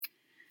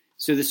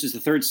So this is the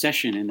third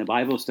session in the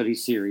Bible study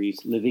series,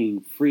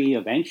 Living Free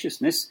of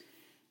Anxiousness.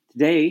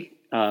 Today,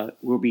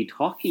 we'll be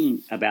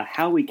talking about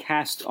how we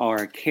cast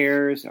our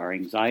cares, our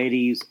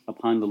anxieties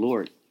upon the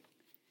Lord.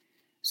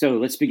 So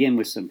let's begin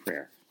with some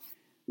prayer.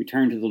 We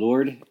turn to the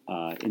Lord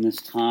in this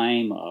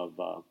time of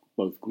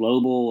both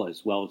global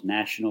as well as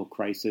national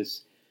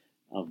crisis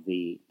of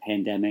the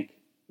pandemic,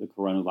 the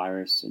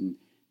coronavirus. And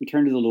we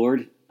turn to the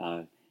Lord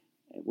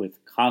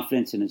with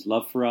confidence in His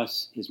love for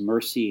us, His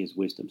mercy, His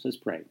wisdom. So let's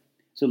pray.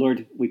 So,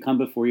 Lord, we come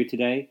before you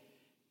today,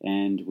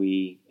 and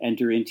we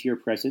enter into your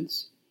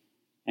presence.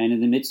 And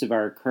in the midst of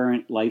our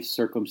current life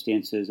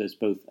circumstances as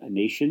both a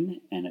nation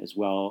and as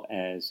well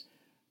as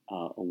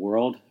a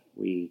world,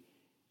 we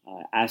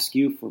ask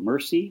you for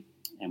mercy,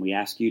 and we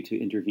ask you to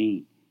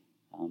intervene.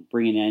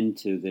 Bring an end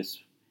to this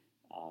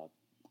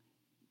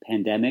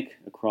pandemic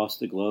across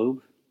the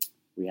globe.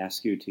 We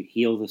ask you to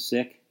heal the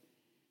sick,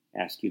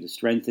 ask you to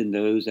strengthen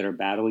those that are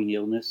battling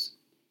illness.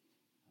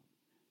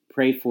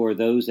 Pray for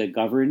those that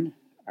govern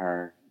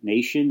our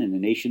nation and the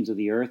nations of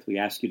the earth. We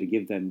ask you to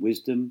give them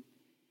wisdom,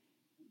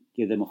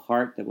 give them a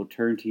heart that will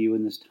turn to you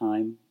in this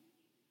time.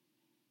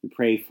 We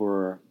pray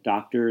for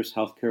doctors,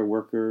 healthcare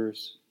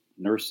workers,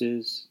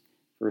 nurses,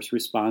 first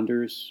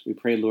responders. We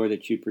pray, Lord,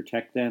 that you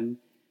protect them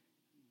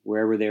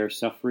wherever they are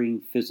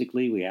suffering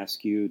physically. We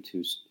ask you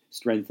to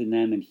strengthen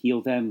them and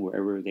heal them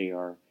wherever they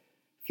are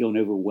feeling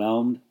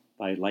overwhelmed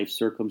by life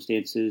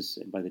circumstances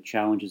and by the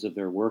challenges of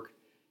their work.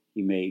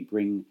 You may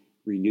bring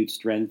renewed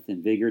strength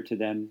and vigor to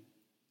them.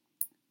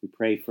 We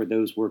pray for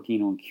those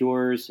working on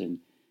cures, and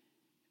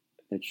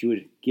that you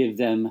would give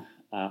them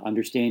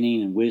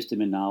understanding and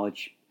wisdom and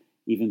knowledge,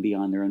 even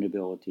beyond their own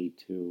ability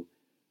to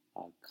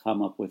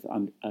come up with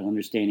an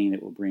understanding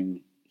that will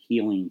bring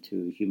healing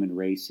to the human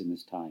race in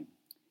this time.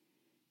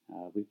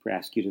 We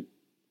ask you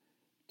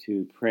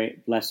to pray,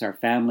 bless our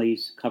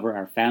families, cover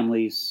our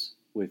families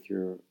with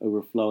your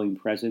overflowing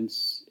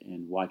presence,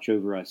 and watch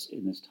over us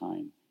in this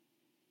time.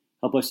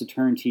 Help us to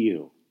turn to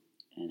you,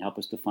 and help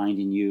us to find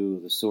in you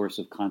the source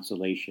of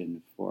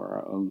consolation for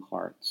our own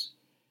hearts,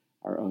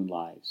 our own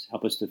lives.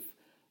 Help us to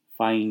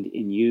find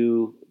in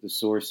you the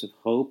source of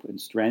hope and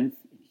strength,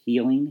 and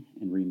healing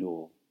and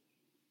renewal.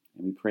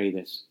 And we pray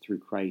this through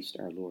Christ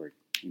our Lord.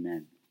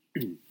 Amen.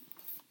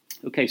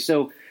 Okay,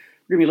 so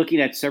we're going to be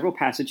looking at several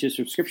passages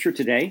from Scripture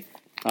today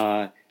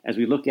as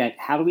we look at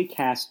how do we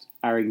cast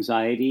our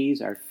anxieties,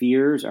 our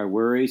fears, our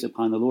worries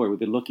upon the Lord. We've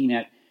been looking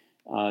at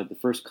the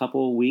first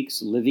couple of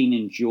weeks, living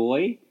in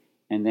joy,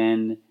 and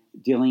then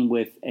dealing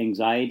with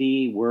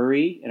anxiety,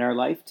 worry in our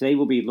life. Today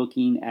we'll be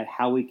looking at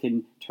how we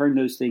can turn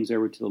those things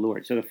over to the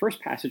Lord. So the first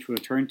passage we're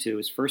going to turn to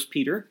is 1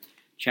 Peter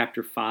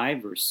chapter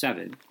 5, verse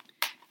 7.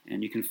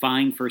 And you can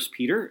find 1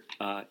 Peter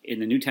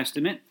in the New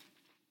Testament.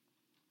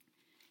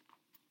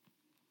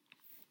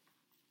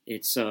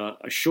 It's a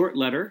short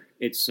letter.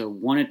 It's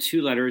one of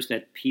two letters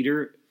that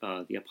Peter,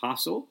 the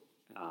apostle,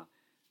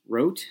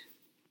 wrote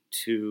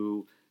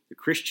to the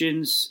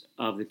Christians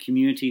of the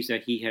communities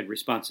that he had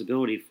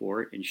responsibility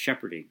for in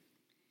shepherding.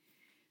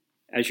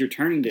 As you're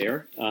turning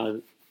there,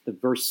 the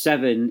verse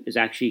 7 is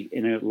actually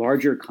in a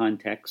larger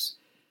context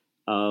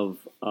of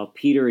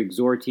Peter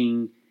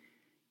exhorting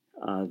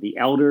the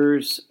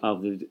elders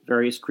of the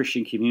various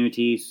Christian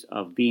communities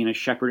of being a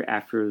shepherd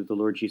after the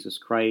Lord Jesus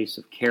Christ,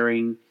 of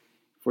caring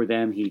for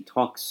them. He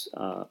talks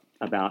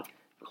about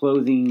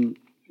clothing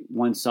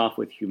oneself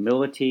with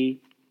humility,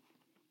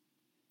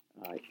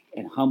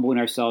 and humbling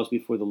ourselves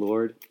before the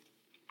Lord.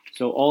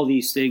 So all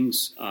these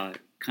things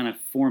kind of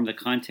form the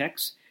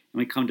context. And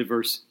we come to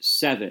verse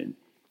 7.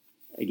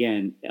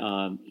 Again,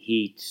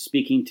 he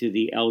speaking to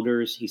the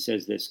elders, he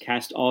says this: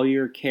 cast all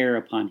your care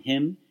upon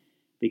him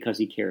because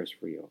he cares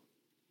for you.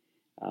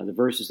 The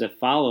verses that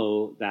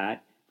follow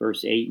that,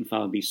 verse 8 and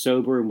follow, be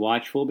sober and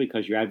watchful,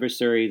 because your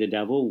adversary, the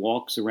devil,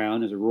 walks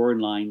around as a roaring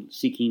lion,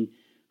 seeking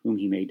whom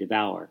he may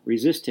devour.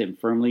 Resist him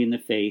firmly in the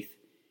faith,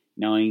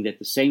 knowing that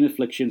the same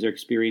afflictions are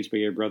experienced by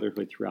your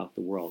brotherhood throughout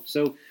the world.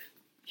 So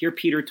here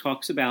Peter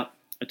talks about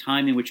a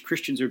time in which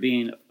Christians are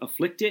being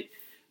afflicted,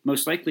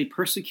 most likely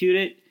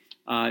persecuted,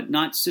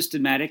 not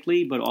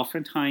systematically, but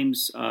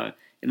oftentimes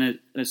in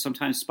a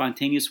sometimes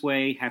spontaneous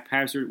way,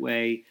 haphazard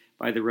way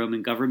by the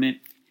Roman government.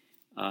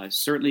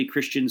 Certainly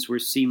Christians were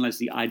seen as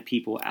the odd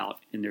people out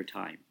in their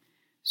time.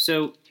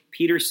 So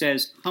Peter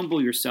says,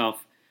 humble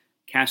yourself,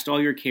 cast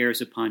all your cares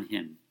upon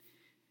him.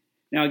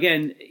 Now,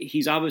 again,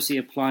 he's obviously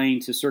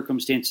applying to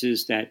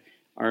circumstances that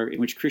are in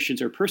which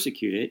Christians are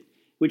persecuted,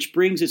 which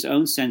brings its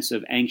own sense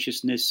of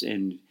anxiousness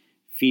and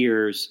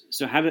fears.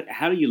 So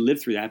how do you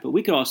live through that? But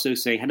we could also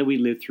say, how do we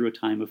live through a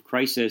time of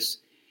crisis,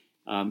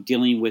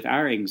 dealing with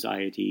our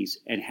anxieties,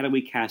 and how do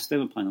we cast them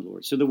upon the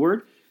Lord? So the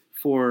word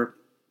for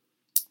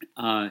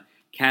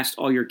cast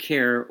all your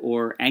care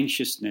or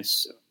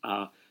anxiousness,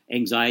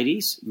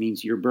 anxieties,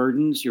 means your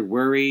burdens, your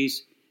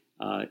worries,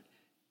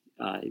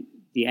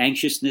 the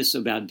anxiousness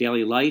about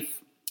daily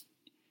life.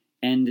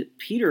 And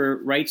Peter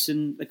writes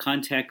in the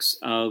context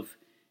of,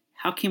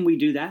 how can we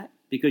do that?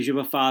 Because you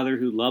have a Father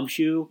who loves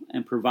you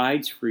and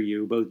provides for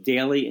you both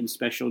daily and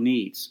special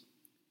needs.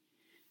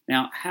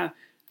 Now,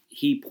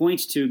 he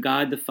points to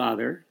God the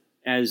Father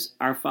as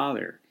our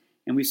Father.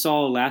 And we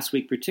saw last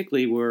week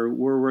particularly where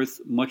we're worth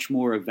much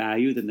more of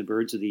value than the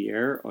birds of the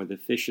air or the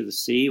fish of the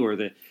sea or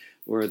the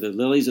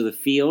lilies of the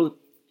field.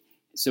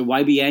 So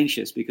why be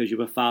anxious? Because you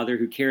have a Father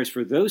who cares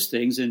for those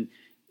things, and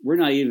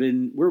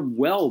we're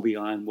well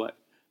beyond what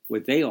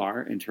they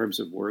are in terms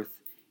of worth,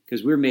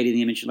 because we're made in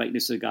the image and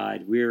likeness of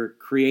God. We're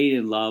created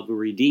in love. We're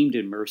redeemed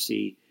in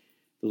mercy.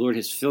 The Lord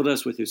has filled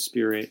us with his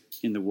Spirit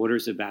in the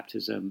waters of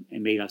baptism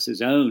and made us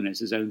his own as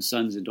his own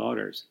sons and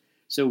daughters.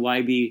 So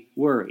why be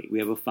worried? We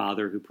have a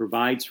Father who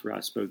provides for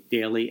us both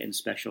daily and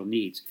special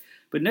needs.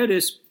 But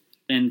notice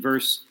in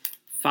verse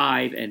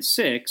 5 and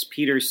 6,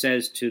 Peter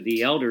says to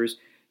the elders,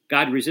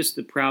 God resists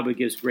the proud but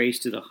gives grace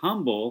to the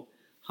humble.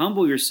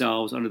 Humble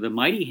yourselves under the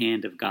mighty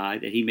hand of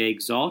God, that he may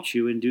exalt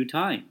you in due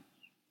time.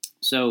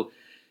 So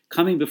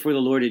coming before the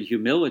Lord in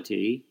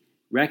humility,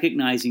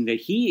 recognizing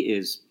that he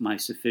is my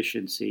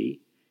sufficiency,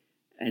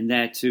 and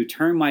that to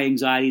turn my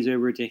anxieties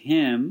over to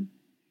him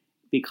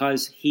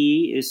because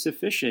he is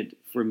sufficient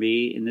for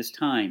me in this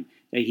time,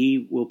 that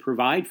he will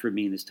provide for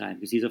me in this time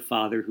because he's a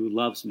Father who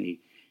loves me.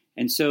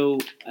 And so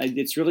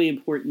it's really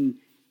important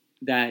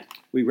that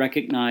we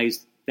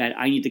recognize that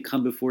I need to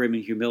come before him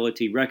in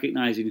humility,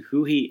 recognizing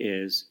who he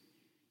is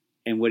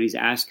and what he's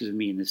asked of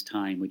me in this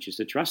time, which is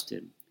to trust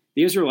him.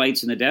 The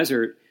Israelites in the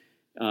desert,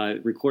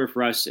 recorded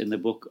for us in the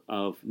book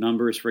of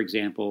Numbers, for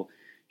example,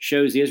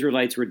 shows the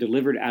Israelites were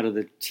delivered out of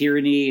the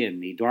tyranny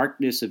and the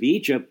darkness of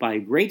Egypt by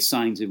great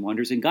signs and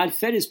wonders, and God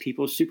fed his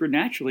people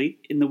supernaturally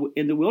in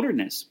the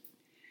wilderness.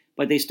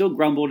 But they still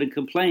grumbled and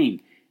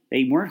complained.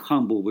 They weren't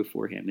humble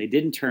before him. They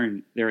didn't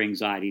turn their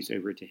anxieties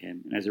over to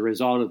him. And as a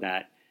result of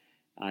that,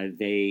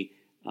 they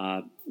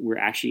were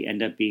actually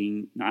end up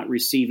being not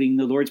receiving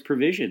the Lord's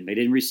provision. They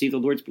didn't receive the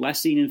Lord's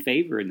blessing and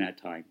favor in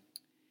that time.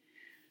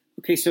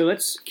 Okay, so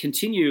let's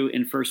continue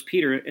in 1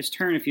 Peter. Let's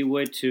turn, if you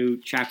would,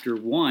 to chapter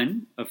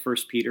 1 of 1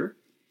 Peter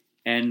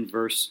and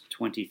verse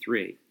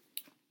 23.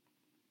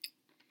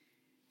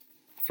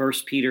 1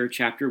 Peter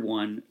chapter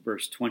 1,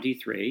 verse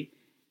 23.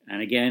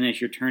 And again,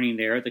 as you're turning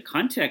there, the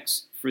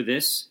context for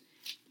this,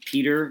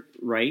 Peter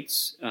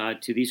writes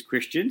to these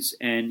Christians,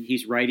 and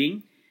he's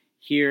writing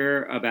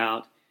here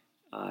about,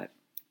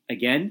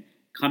 again,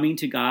 coming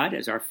to God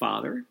as our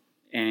Father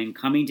and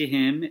coming to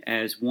him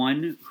as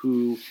one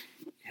who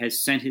has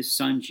sent his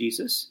Son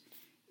Jesus.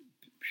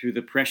 Through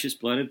the precious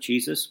blood of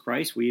Jesus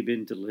Christ, we have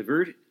been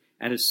delivered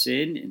out of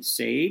sin and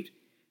saved.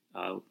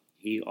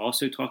 He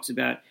also talks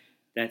about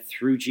that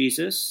through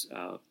Jesus,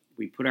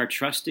 we put our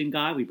trust in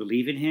God, we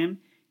believe in him.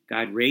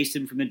 God raised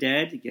him from the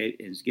dead,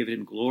 has given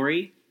him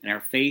glory, and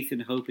our faith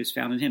and hope is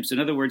found in him. So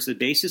in other words, the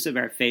basis of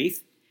our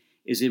faith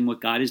is in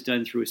what God has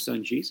done through his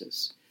Son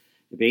Jesus.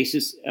 The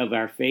basis of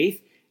our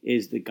faith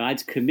is that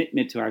God's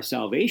commitment to our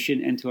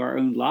salvation and to our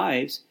own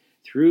lives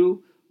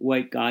through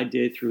what God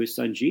did through his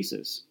Son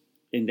Jesus,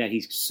 in that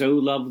he so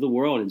loved the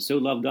world and so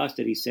loved us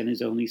that he sent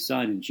his only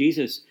Son. And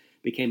Jesus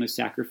became a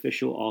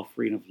sacrificial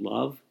offering of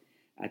love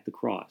at the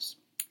cross.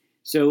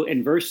 So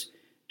in verse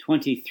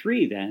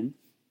 23 then,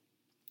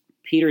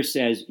 Peter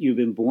says, you've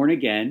been born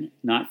again,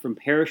 not from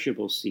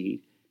perishable seed,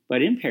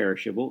 but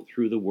imperishable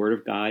through the word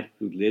of God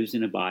who lives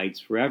and abides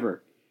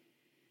forever.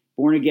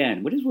 Born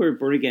again. What does the word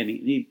born again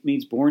mean? It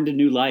means born to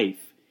new life.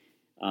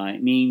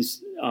 It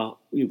means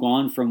you've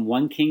gone from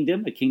one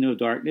kingdom, a kingdom of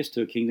darkness,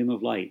 to a kingdom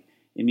of light.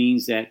 It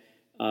means that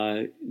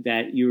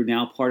you're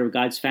now part of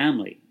God's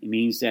family. It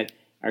means that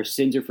our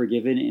sins are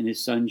forgiven in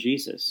his Son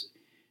Jesus.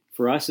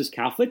 For us as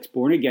Catholics,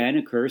 born again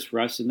occurs for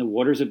us in the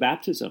waters of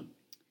baptism.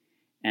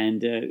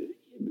 And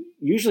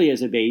usually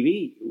as a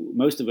baby,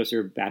 most of us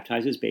are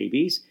baptized as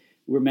babies,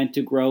 we're meant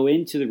to grow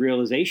into the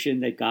realization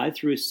that God,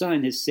 through his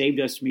Son, has saved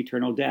us from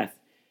eternal death.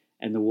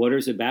 And the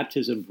waters of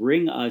baptism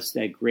bring us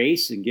that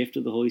grace and gift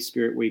of the Holy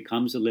Spirit where he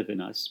comes to live in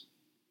us.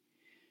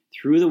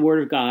 Through the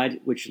word of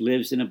God, which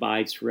lives and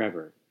abides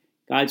forever.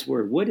 God's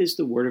word. What is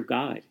the word of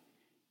God?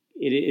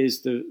 It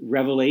is the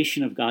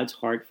revelation of God's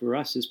heart for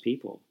us as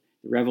people.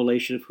 The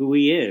revelation of who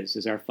he is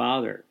as our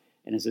Father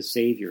and as a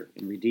Savior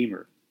and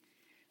Redeemer.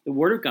 The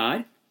word of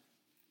God,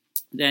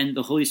 then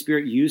the Holy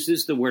Spirit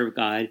uses the word of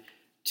God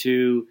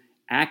to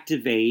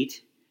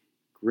activate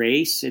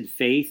grace and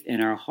faith in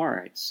our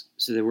hearts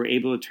so that we're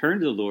able to turn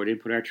to the Lord and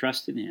put our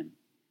trust in him.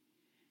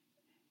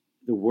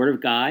 The word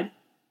of God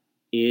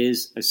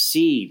is a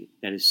seed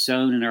that is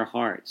sown in our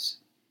hearts,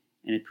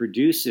 and it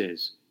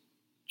produces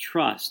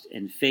trust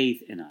and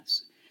faith in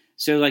us.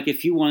 So like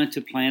if you wanted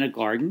to plant a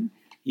garden,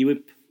 you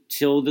would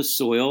till the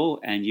soil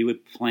and you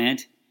would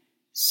plant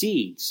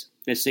seeds.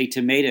 Let's say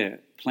tomato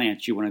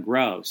plants you want to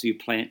grow. So you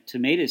plant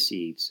tomato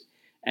seeds,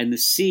 and the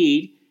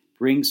seed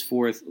brings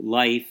forth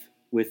life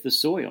with the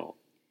soil.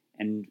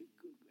 And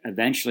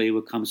eventually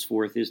what comes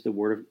forth is the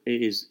word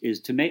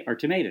are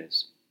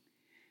tomatoes.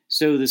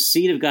 So the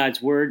seed of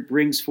God's word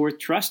brings forth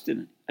trust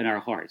in our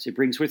hearts. It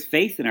brings forth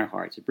faith in our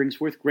hearts. It brings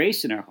forth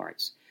grace in our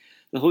hearts.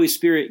 The Holy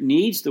Spirit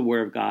needs the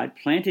word of God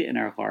planted in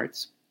our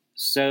hearts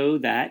so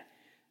that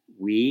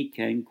we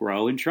can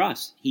grow in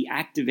trust. He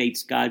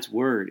activates God's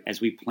word as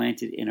we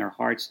plant it in our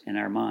hearts and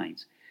our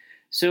minds.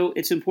 So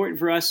it's important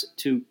for us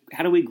to,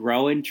 how do we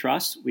grow in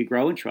trust? We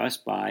grow in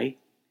trust by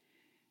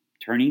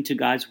turning to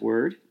God's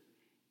word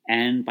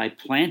and by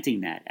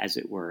planting that, as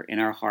it were, in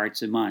our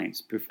hearts and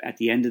minds. At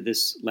the end of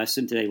this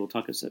lesson today, we'll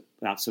talk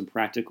about some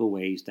practical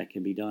ways that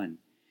can be done.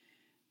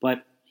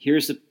 But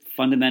here's the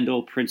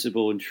fundamental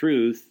principle and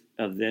truth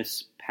of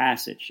this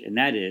passage, and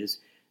that is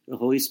the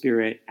Holy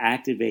Spirit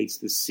activates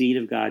the seed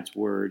of God's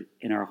word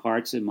in our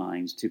hearts and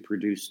minds to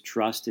produce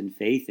trust and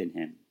faith in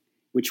him,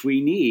 which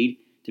we need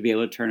to be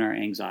able to turn our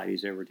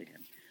anxieties over to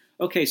him.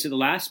 Okay, so the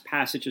last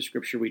passage of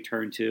Scripture we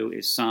turn to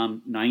is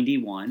Psalm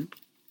 91,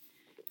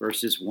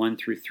 verses 1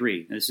 through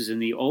 3. Now, this is in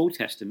the Old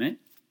Testament,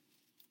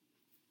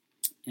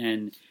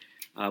 and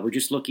we're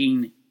just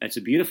looking, it's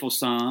a beautiful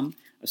psalm,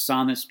 a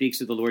psalm that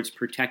speaks of the Lord's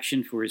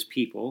protection for his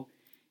people.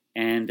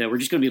 And we're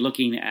just going to be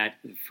looking at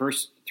the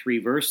first 3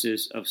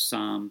 verses of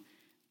Psalm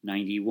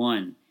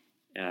 91.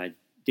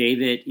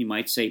 David, you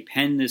might say,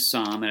 penned this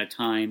psalm at a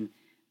time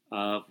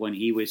when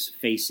he was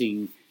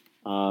facing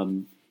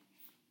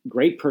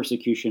great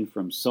persecution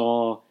from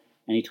Saul.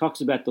 And he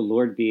talks about the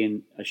Lord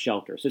being a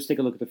shelter. So let's take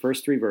a look at the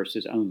first 3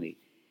 verses only.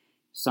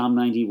 Psalm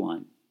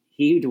 91.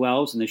 He who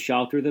dwells in the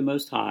shelter of the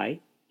Most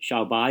High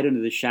shall abide under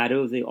the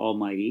shadow of the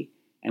Almighty,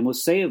 and will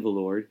say of the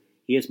Lord,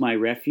 He is my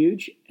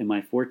refuge and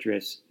my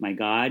fortress, my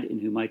God in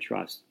whom I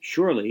trust.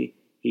 Surely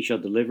he shall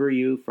deliver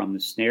you from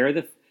the snare of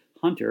the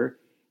hunter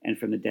and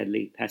from the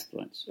deadly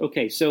pestilence.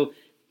 Okay, so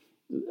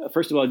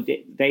first of all,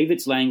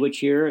 David's language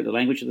here, the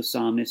language of the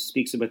psalmist,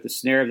 speaks about the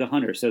snare of the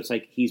hunter. So it's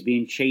like he's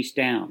being chased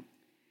down,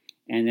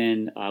 and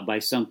then by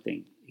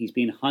something. He's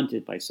being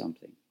hunted by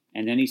something.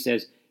 And then he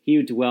says, he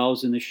who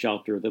dwells in the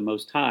shelter of the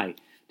Most High.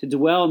 To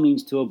dwell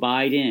means to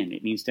abide in.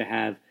 It means to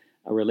have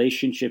a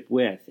relationship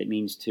with. It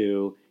means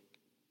to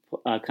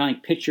kind of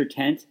like pitch your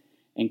tent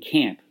and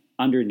camp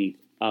underneath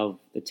of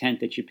the tent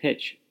that you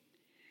pitch.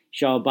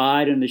 Shall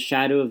abide in the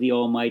shadow of the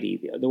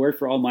Almighty. The word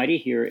for Almighty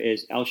here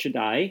is El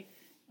Shaddai.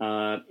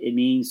 It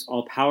means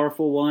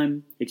all-powerful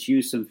one. It's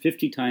used some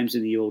 50 times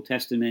in the Old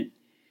Testament.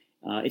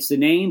 It's the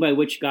name by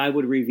which God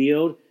would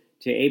reveal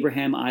to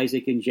Abraham,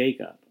 Isaac, and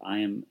Jacob. I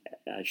am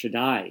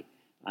Shaddai.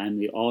 I am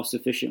the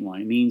all-sufficient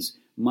one. It means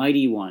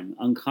mighty one,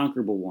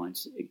 unconquerable one.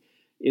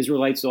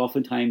 Israelites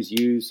oftentimes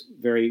use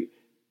very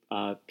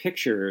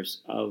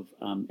pictures of,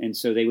 and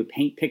so they would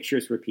paint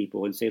pictures for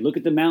people and say, look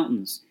at the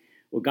mountains.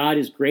 Well, God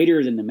is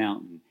greater than the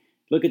mountain.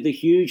 Look at the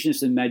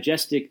hugeness and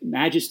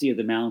majesty of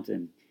the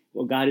mountain.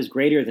 Well, God is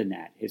greater than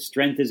that. His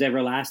strength is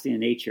everlasting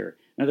in nature.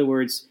 In other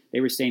words, they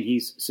were saying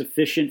he's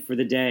sufficient for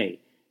the day.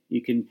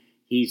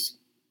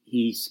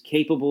 He's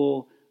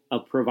capable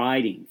of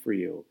providing for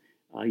you.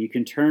 You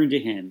can turn to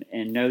him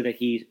and know that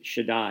he's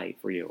Shaddai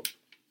for you.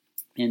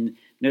 And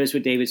notice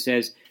what David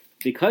says,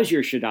 because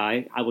you're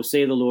Shaddai, I will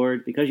say to the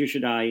Lord, because you're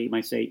Shaddai, you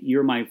might say,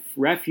 you're my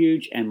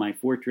refuge and my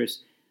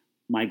fortress,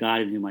 my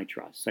God in whom I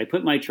trust. So I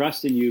put my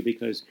trust in you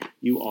because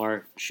you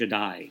are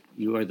Shaddai.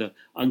 You are the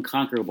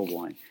unconquerable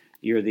one.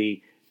 You're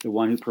the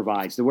one who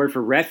provides. The word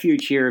for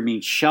refuge here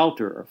means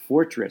shelter or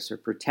fortress or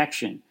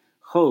protection,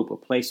 hope, a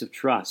place of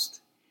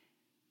trust.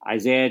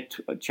 Isaiah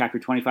chapter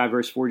 25,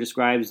 verse 4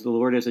 describes the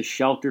Lord as a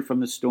shelter from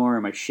the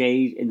storm, a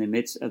shade in the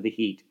midst of the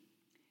heat.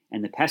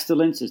 And the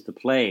pestilence is the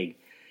plague.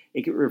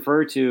 It could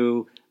refer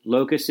to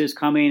locusts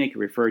coming. It could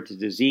refer to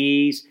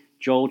disease.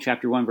 Joel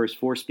chapter 1, verse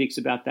 4 speaks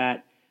about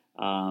that.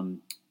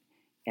 And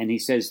he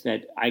says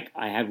that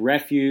I have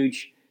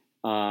refuge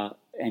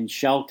and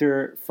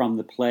shelter from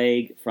the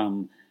plague,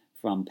 from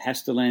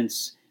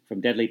pestilence,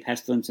 from deadly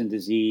pestilence and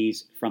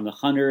disease, from the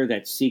hunter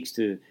that seeks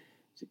to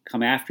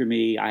come after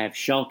me. I have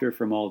shelter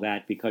from all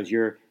that because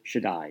you're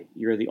Shaddai.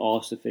 You're the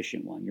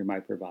all-sufficient one. You're my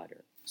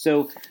provider.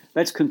 So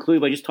let's conclude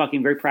by just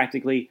talking very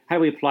practically, how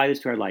do we apply this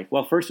to our life?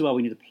 Well, first of all,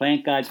 we need to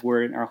plant God's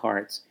word in our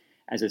hearts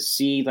as a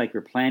seed, like we're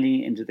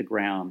planting it into the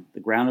ground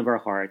of our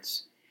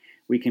hearts.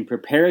 We can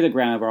prepare the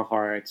ground of our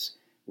hearts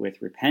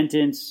with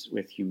repentance,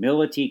 with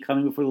humility,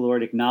 coming before the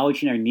Lord,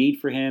 acknowledging our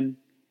need for him,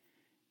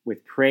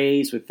 with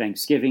praise, with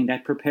thanksgiving.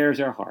 That prepares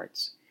our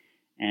hearts.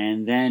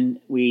 And then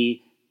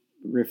we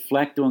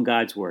reflect on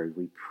God's word.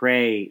 We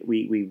pray.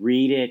 We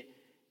read it.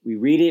 We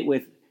read it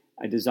with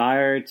a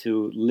desire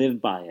to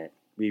live by it.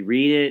 We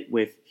read it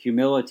with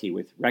humility,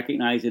 with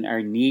recognizing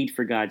our need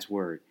for God's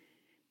word.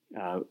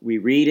 We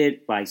read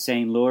it by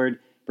saying, Lord,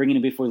 bringing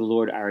it before the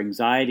Lord, our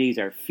anxieties,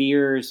 our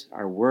fears,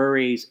 our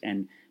worries,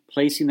 and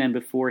placing them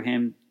before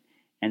him.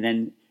 And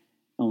then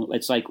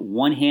it's like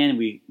one hand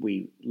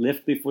we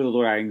lift before the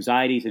Lord our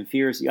anxieties and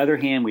fears. The other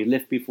hand, we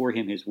lift before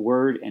him his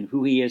word and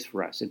who he is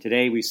for us. And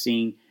today we've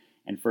seen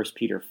in 1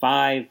 Peter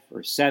 5,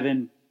 verse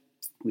 7,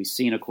 we've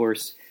seen, of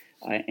course,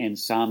 in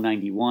Psalm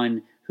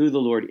 91, who the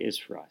Lord is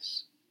for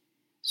us.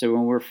 So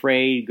when we're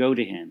afraid, go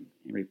to him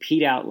and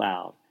repeat out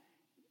loud,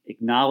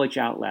 acknowledge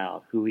out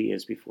loud who he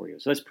is before you.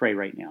 So let's pray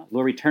right now.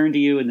 Lord, we turn to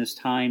you in this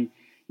time.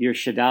 You're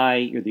Shaddai.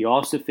 You're the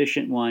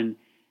all-sufficient one.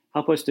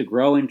 Help us to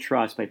grow in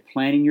trust by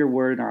planting your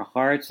word in our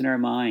hearts and our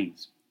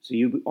minds. So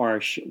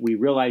we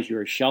realize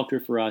you're a shelter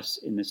for us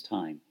in this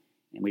time.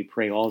 And we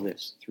pray all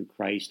this through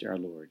Christ our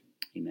Lord.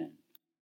 Amen.